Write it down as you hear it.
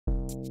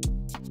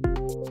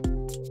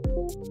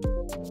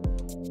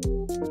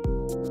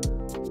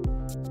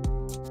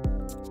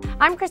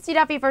I'm Christy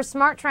Duffy for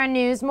Smart Trend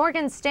News.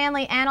 Morgan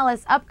Stanley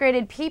analysts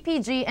upgraded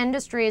PPG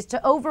Industries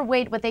to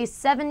overweight with a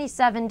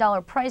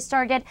 $77 price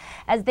target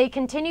as they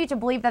continue to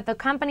believe that the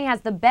company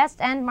has the best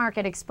end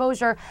market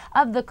exposure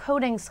of the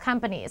coatings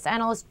companies.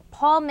 Analysts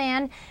Paul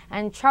Mann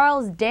and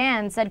Charles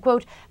Dan said,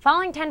 quote,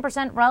 following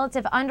 10%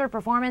 relative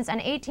underperformance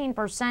and 18%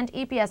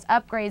 EPS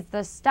upgrades,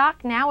 the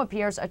stock now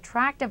appears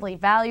attractively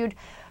valued,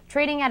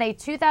 trading at a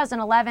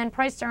 2011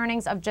 price to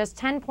earnings of just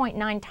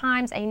 10.9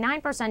 times, a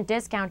 9%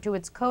 discount to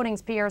its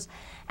coatings peers,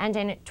 and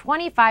a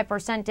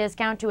 25%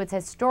 discount to its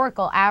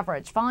historical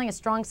average. Following a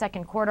strong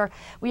second quarter,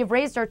 we have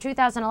raised our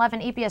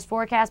 2011 EPS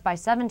forecast by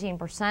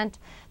 17%.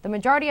 The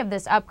majority of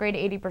this upgrade,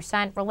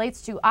 80%,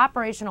 relates to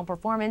operational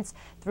performance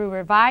through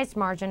revised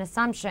margin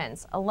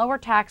assumptions. A lower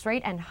tax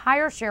rate and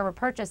higher share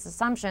repurchase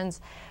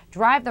assumptions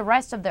drive the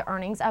rest of the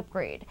earnings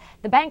upgrade.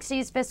 The bank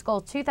sees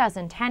fiscal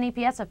 2010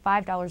 EPS of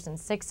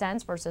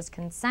 $5.06 versus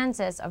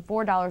consensus of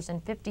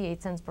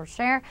 $4.58 per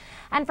share,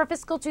 and for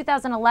fiscal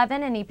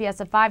 2011 an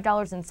EPS of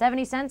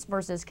 $5.70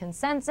 versus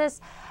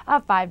consensus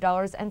of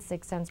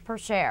 $5.06 per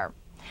share.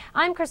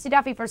 I'm Christy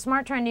Duffy for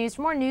Smart Trend News.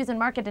 For more news and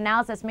market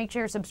analysis, make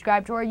sure you're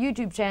subscribed to our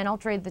YouTube channel,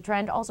 Trade the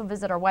Trend. Also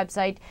visit our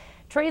website,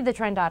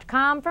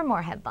 tradethetrend.com, for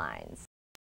more headlines.